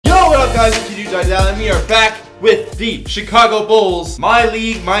guys, it's Jiedel, and we are back with the Chicago Bulls. My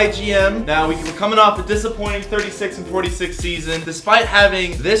league, MyGM. Now, we're coming off a disappointing 36-46 season, despite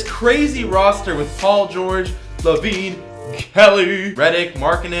having this crazy roster with Paul George, Levine, Kelly, Redick,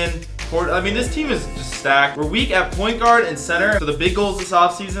 Markkanen. I mean, this team is just stacked. We're weak at point guard and center, so the big goals this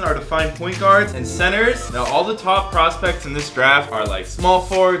offseason are to find point guards and centers. Now, all the top prospects in this draft are like small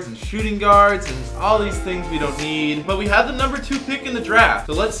forwards and shooting guards and all these things we don't need. But we have the #2 pick in the draft.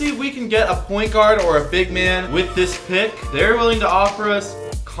 So let's see if we can get a point guard or a big man with this pick. They're willing to offer us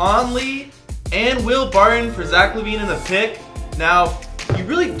Conley and Will Barton for Zach LaVine in the pick. Now, you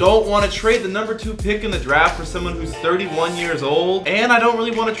really don't want to trade the #2 pick in the draft for someone who's 31 years old. And I don't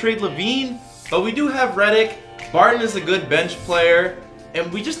really want to trade LaVine, but we do have Redick. Barton is a good bench player,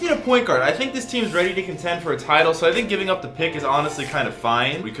 and we just need a point guard. I think this team's ready to contend for a title, so I think giving up the pick is honestly kind of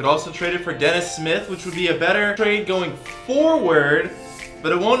fine. We could also trade it for Dennis Smith, which would be a better trade going forward,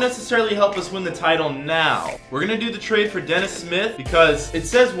 but it won't necessarily help us win the title now. We're going to do the trade for Dennis Smith because it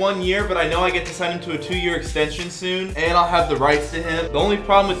says 1 year, but I know I get to sign him to a 2-year extension soon, and I'll have the rights to him. The only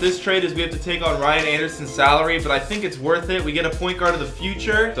problem with this trade is we have to take on Ryan Anderson's salary, but I think it's worth it. We get a point guard of the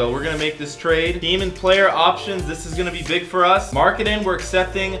future, so we're going to make this trade. Team and player options, this is going to be big for us. Markkanen, we're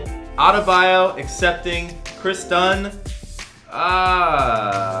accepting. Adebayo, accepting. Chris Dunn.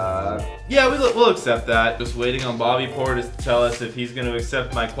 Yeah, we'll accept that. Just waiting on Bobby Portis to tell us if he's going to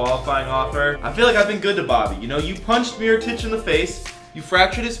accept my qualifying offer. I feel like I've been good to Bobby. You know, you punched Mirotic in the face, you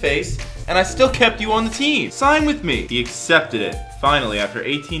fractured his face, and I still kept you on the team. Sign with me. He accepted it, finally, after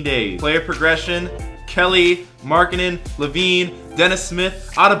 18 days. Player progression, Kelly, Markkanen, Levine, Dennis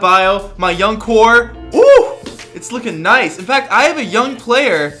Smith, Adebayo, my young core. Ooh, it's looking nice. In fact, I have a young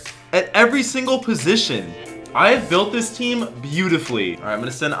player at every single position. I have built this team beautifully. All right, I'm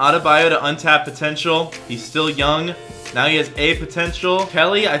going to send Adebayo to untapped potential. He's still young. Now he has A potential.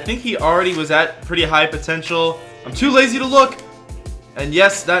 Kelly, I think he already was at pretty high potential. I'm too lazy to look. And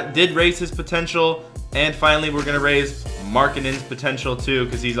yes, that did raise his potential. And finally, we're going to raise Markkanen's potential too,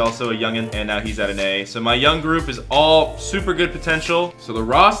 because he's also a youngin, and now he's at an A. So my young group is all super good potential. So the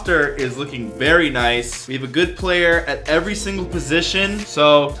roster is looking very nice. We have a good player at every single position.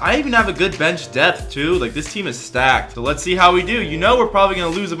 So I even have a good bench depth too. Like, this team is stacked. So let's see how we do. You know we're probably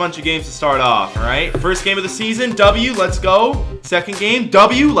going to lose a bunch of games to start off, all right? First game of the season, W, let's go. Second game,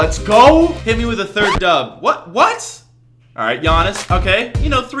 W, let's go. Hit me with a third dub. What? All right, Giannis. Okay, you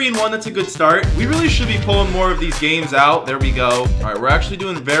know, 3-1, that's a good start. We really should be pulling more of these games out. There we go. All right, we're actually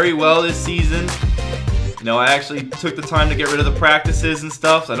doing very well this season. You know, I actually took the time to get rid of the practices and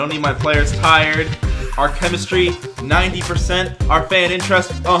stuff, so I don't need my players tired. Our chemistry, 90%. Our fan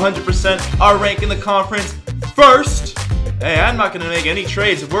interest, 100%. Our rank in the conference, first. Hey, I'm not going to make any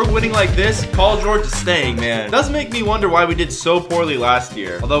trades. If we're winning like this, Paul George is staying, man. It does make me wonder why we did so poorly last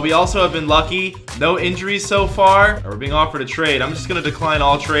year. Although we also have been lucky. No injuries so far. We're being offered a trade. I'm just going to decline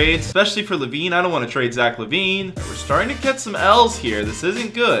all trades, especially for Levine. I don't want to trade Zach LaVine. We're starting to get some L's here. This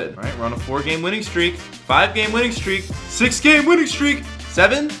isn't good. All right, we're on a 4-game winning streak, 5-game winning streak, 6-game winning streak,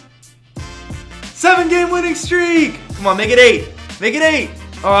 7-game winning streak. Come on, make it 8. Make it 8.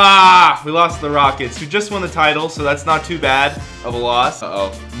 Ah, we lost to the Rockets, who just won the title, so that's not too bad of a loss.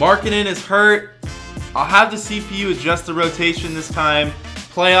 Uh-oh. Markkanen is hurt. I'll have the CPU adjust the rotation this time.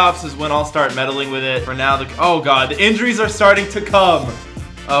 Playoffs is when I'll start meddling with it. For now, oh god, the injuries are starting to come.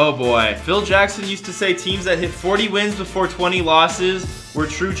 Oh boy. Phil Jackson used to say teams that hit 40 wins before 20 losses were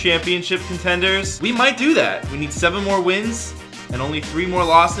true championship contenders. We might do that. We need 7 more wins and only 3 more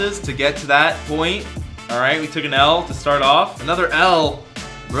losses to get to that point. All right, we took an L to start off. Another L.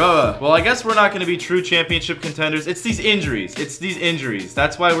 Bruh. Well, I guess we're not going to be true championship contenders. It's these injuries. It's these injuries.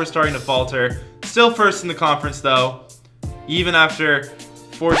 That's why we're starting to falter. Still first in the conference, though. Even after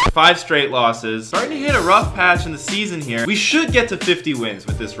 5 straight losses. Starting to hit a rough patch in the season here. We should get to 50 wins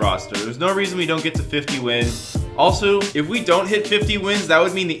with this roster. There's no reason we don't get to 50 wins. Also, if we don't hit 50 wins, that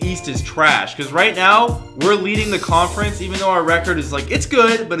would mean the East is trash. Because right now, we're leading the conference, even though our record is like, it's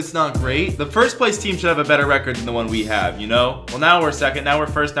good, but it's not great. The first place team should have a better record than the one we have, you know? Well, now we're second, now we're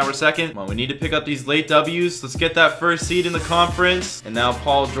first, now we're second. Come on, we need to pick up these late W's. Let's get that first seed in the conference. And now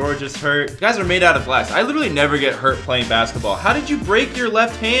Paul George is hurt. You guys are made out of glass. I literally never get hurt playing basketball. How did you break your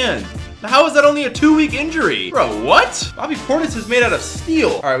left hand? How is that only a 2-week injury? Bro, what? Bobby Portis is made out of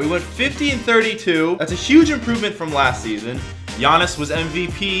steel. All right, we went 50 and 32. That's a huge improvement from last season. Giannis was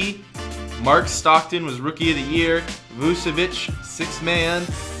MVP. Mark Stockton was Rookie of the Year. Vucevic, 6th man.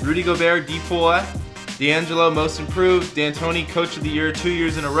 Rudy Gobert, DPOY. D'Angelo, Most Improved. D'Antoni, Coach of the Year 2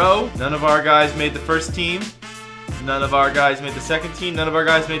 years in a row. None of our guys made the first team. None of our guys made the second team. None of our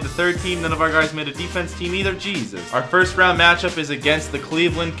guys made the third team. None of our guys made a defense team either. Jesus. Our first round matchup is against the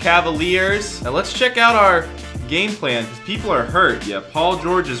Cleveland Cavaliers. Now let's check out our game plan because people are hurt. Yeah, Paul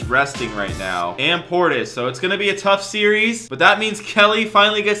George is resting right now. And Portis. So it's going to be a tough series. But that means Kelly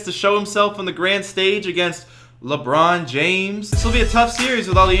finally gets to show himself on the grand stage against LeBron James. This will be a tough series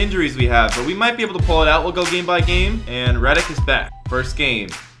with all the injuries we have, but we might be able to pull it out. We'll go game by game. And Redick is back. First game.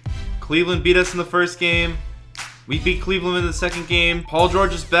 Cleveland beat us in the first game. We beat Cleveland in the second game. Paul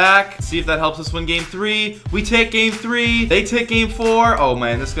George is back. Let's see if that helps us win game 3. We take game 3. They take game 4. Oh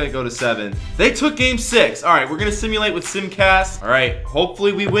man, this is gonna go to 7. They took game 6. All right, we're gonna simulate with Simcast. All right,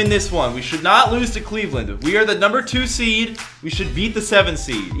 hopefully we win this one. We should not lose to Cleveland. We are the number 2 seed. We should beat the 7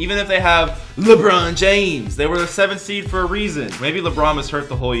 seed, even if they have LeBron James. They were the 7th seed for a reason. Maybe LeBron was hurt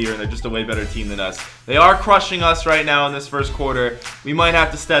the whole year and they're just a way better team than us. They are crushing us right now in this first quarter. We might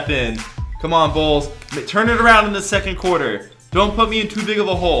have to step in. Come on, Bulls. Turn it around in the second quarter. Don't put me in too big of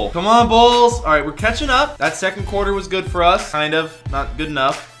a hole. Come on, Bulls. All right, we're catching up. That second quarter was good for us. Kind of. Not good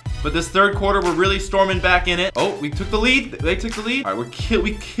enough. But this third quarter, we're really storming back in it. Oh, we took the lead. They took the lead. All right,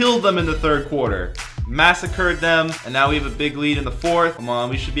 we killed them in the third quarter. Massacred them. And now we have a big lead in the fourth. Come on,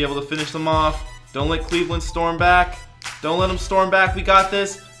 we should be able to finish them off. Don't let Cleveland storm back. Don't let them storm back. We got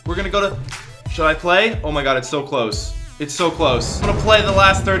this. We're going to go to... Should I play? Oh my God, it's so close. It's so close. I'm gonna play the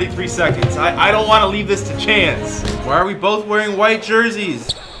last 33 seconds. I don't want to leave this to chance. Why are we both wearing white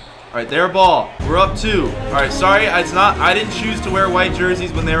jerseys? All right, their ball. We're up 2. All right, sorry, I didn't choose to wear white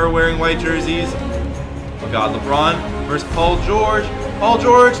jerseys when they were wearing white jerseys. Oh God, LeBron versus Paul George. Paul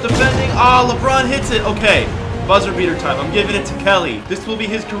George defending. Oh, LeBron hits it. Okay, buzzer beater time. I'm giving it to Kelly. This will be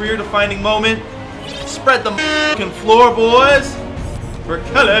his career-defining moment. Spread the f***ing floor, boys, for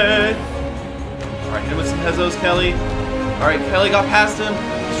Kelly. All right, hit him with some hezos, Kelly. All right, Kelly got past him.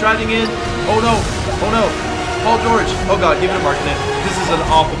 He's driving in. Oh no. Oh no. Paul George. Oh God, give it to Markkanen. This is an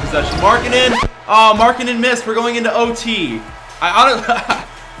awful possession. Markkanen. Oh, Markkanen missed. We're going into OT. That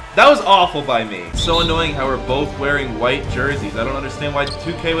was awful by me. So annoying how we're both wearing white jerseys. I don't understand why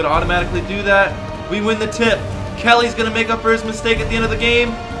 2K would automatically do that. We win the tip. Kelly's gonna make up for his mistake at the end of the game.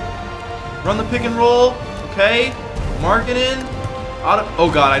 Run the pick and roll. Okay. Markkanen. Oh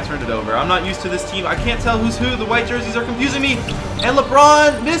God, I turned it over. I'm not used to this team. I can't tell who's who. The white jerseys are confusing me. And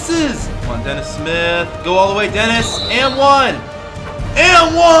LeBron misses. Come on, Dennis Smith. Go all the way, Dennis. And 1.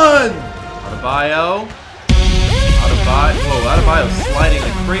 And 1. Adebayo. Whoa, Adebayo's sliding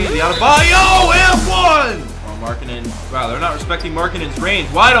like crazy. Adebayo and 1. Come on, Markkanen. Wow, they're not respecting Markkanen's range.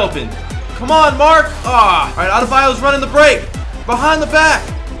 Wide open. Come on, Mark. Ah. All right, Adebayo's running the break. Behind the back.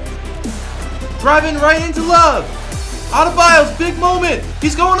 Driving right into Love. Adebayo's big moment.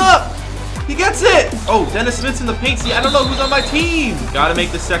 He's going up. He gets it. Oh, Dennis Smith's in the paint. See, I don't know who's on my team. Gotta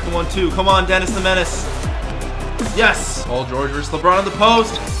make the second one too. Come on, Dennis the Menace. Yes. Paul George versus LeBron on the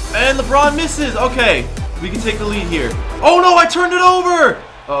post. And LeBron misses. Okay, we can take the lead here. Oh no, I turned it over.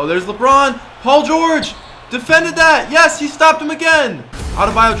 Oh, there's LeBron. Paul George defended that. Yes, he stopped him again.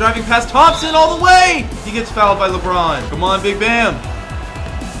 Adebayo driving past Thompson all the way. He gets fouled by LeBron. Come on, Big Bam.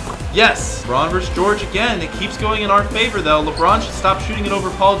 Yes, LeBron versus George again. It keeps going in our favor, though. LeBron should stop shooting it over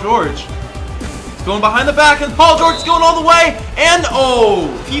Paul George. He's going behind the back, and Paul George is going all the way. And, oh,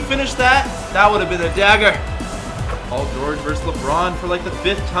 if he finished that, that would have been a dagger. Paul George versus LeBron for like the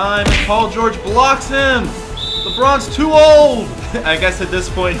 5th time, and Paul George blocks him. LeBron's too old. I guess at this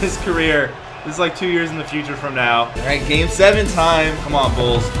point in his career, this is like 2 years in the future from now. All right, game 7 time. Come on,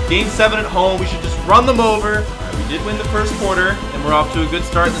 Bulls. Game 7 at home. We should just run them over. We did win the first quarter, and we're off to a good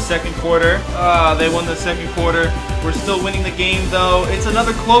start in the second quarter. They won the second quarter. We're still winning the game, though. It's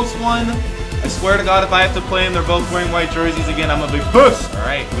another close one. I swear to God, if I have to play them, they're both wearing white jerseys again, I'm a big puss. All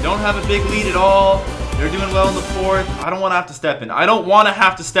right, we don't have a big lead at all. They're doing well in the fourth. I don't want to have to step in. I don't want to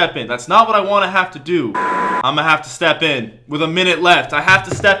have to step in. That's not what I want to have to do. I'm going to have to step in with a minute left. I have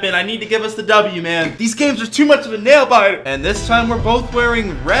to step in. I need to give us the W, man. These games are too much of a nail biter. And this time we're both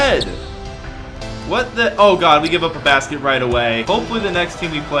wearing red. What the? Oh God, we give up a basket right away. Hopefully the next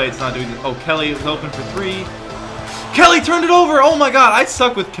team we play, it's not doing this. Oh, Kelly is open for 3. Kelly turned it over. Oh my God, I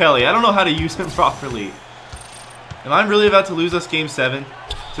suck with Kelly. I don't know how to use him properly. Am I really about to lose us game 7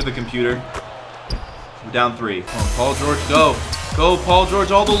 to the computer? We're down 3. Come on, Paul George, go. Go, Paul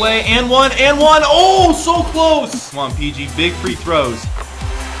George, all the way. And 1, and 1. Oh, so close. Come on, PG, big free throws.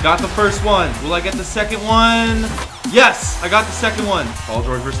 Got the first one. Will I get the second one? Yes, I got the second one. Paul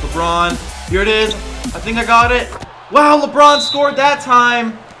George versus LeBron. Here it is. I think I got it. Wow, LeBron scored that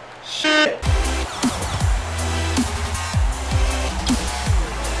time. Shit.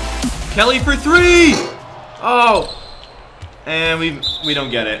 Kelly for 3. Oh. And we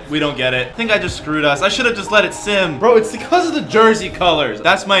don't get it. We don't get it. I think I just screwed us. I should have just let it sim. Bro, it's because of the jersey colors.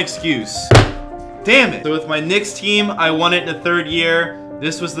 That's my excuse. Damn it. So with my Knicks team, I won it in the 3rd year.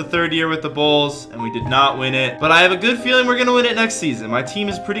 This was the 3rd year with the Bulls, and we did not win it. But I have a good feeling we're going to win it next season. My team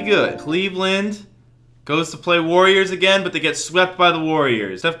is pretty good. Cleveland goes to play Warriors again, but they get swept by the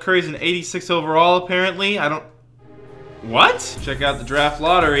Warriors. Steph Curry's an 86 overall, apparently. What? Check out the draft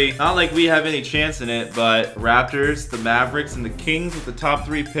lottery. Not like we have any chance in it, but Raptors, the Mavericks, and the Kings with the top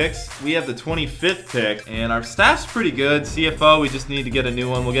 3 picks. We have the 25th pick, and our staff's pretty good. CFO, we just need to get a new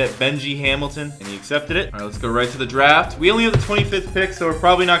one. We'll get Benji Hamilton, and he accepted it. All right, let's go right to the draft. We only have the 25th pick, so we're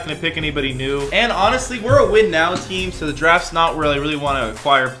probably not going to pick anybody new. And honestly, we're a win now team, so the draft's not where I really want to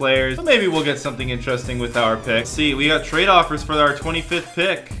acquire players. So maybe we'll get something interesting with our pick. Let's see, we got trade offers for our 25th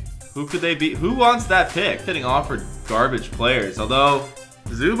pick. Who could they be? Who wants that pick? Getting offered garbage players. Although,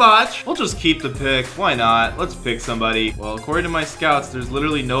 Zubac, we'll just keep the pick. Why not? Let's pick somebody. Well, according to my scouts, there's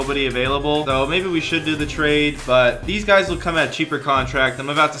literally nobody available. So maybe we should do the trade, but these guys will come at a cheaper contract. I'm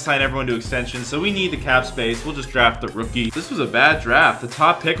about to sign everyone to extensions, so we need the cap space. We'll just draft the rookie. This was a bad draft. The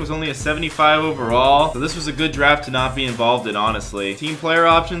top pick was only a 75 overall. So this was a good draft to not be involved in, honestly. Team player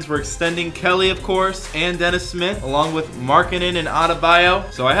options, we're extending Kelly, of course, and Dennis Smith, along with Markkanen and Adebayo.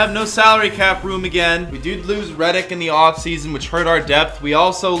 So I have no salary cap room again. We did lose Redick in the offseason, which hurt our depth. We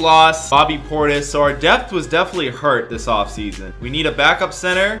also lost Bobby Portis, so our depth was definitely hurt this offseason. We need a backup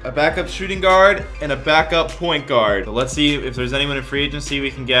center, a backup shooting guard, and a backup point guard. So let's see if there's anyone in free agency we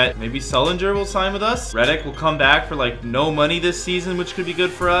can get. Maybe Sullinger will sign with us. Redick will come back for like no money this season, which could be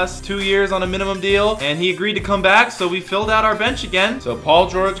good for us. 2 years on a minimum deal, and he agreed to come back, so we filled out our bench again. So Paul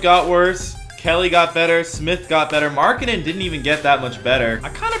George got worse. Kelly got better, Smith got better. Markkanen didn't even get that much better. I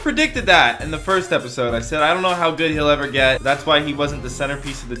kind of predicted that in the first episode. I said, I don't know how good he'll ever get. That's why he wasn't the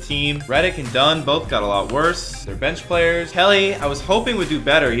centerpiece of the team. Redick and Dunn both got a lot worse. They're bench players. Kelly, I was hoping would do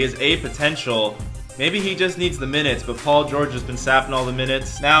better. He has A potential. Maybe he just needs the minutes, but Paul George has been sapping all the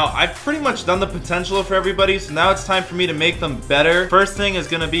minutes. Now, I've pretty much done the potential for everybody, so now it's time for me to make them better. First thing is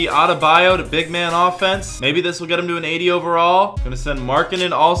going to be Adebayo to big man offense. Maybe this will get him to an 80 overall. Going to send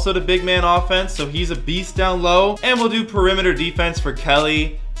Markkanen also to big man offense, so he's a beast down low. And we'll do perimeter defense for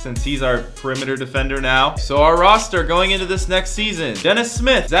Kelly, since he's our perimeter defender now. So our roster going into this next season: Dennis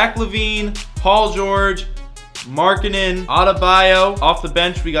Smith, Zach LaVine, Paul George, Markkanen, Adebayo. Off the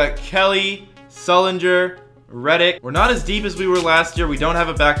bench, we got Kelly, Sullinger, Redick. We're not as deep as we were last year. We don't have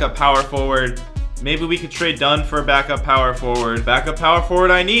a backup power forward. Maybe we could trade Dunn for a backup power forward. Backup power forward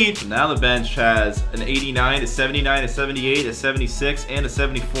I need. So now the bench has an 89, a 79, a 78, a 76, and a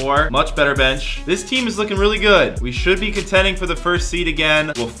 74. Much better bench. This team is looking really good. We should be contending for the first seed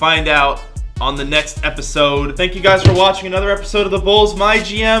again. We'll find out on the next episode. Thank you guys for watching another episode of the Bulls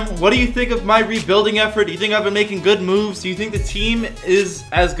MyGM. What do you think of my rebuilding effort? Do you think I've been making good moves? Do you think the team is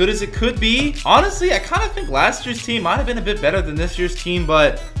as good as it could be? Honestly, I kind of think last year's team might have been a bit better than this year's team,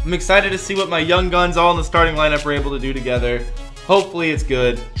 but I'm excited to see what my young guns all in the starting lineup are able to do together. Hopefully it's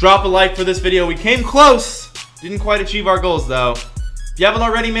good. Drop a like for this video. We came close. Didn't quite achieve our goals though. If you haven't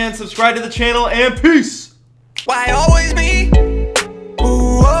already, man, subscribe to the channel, and peace. Why always me?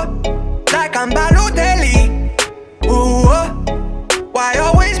 Ooh, like I'm Balotelli. Ooh, why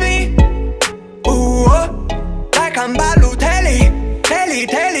always me? Ooh, like I'm Balotelli.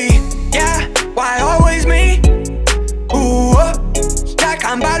 Telly, yeah. Why always me? Ooh, like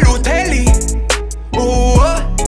I'm Balotelli.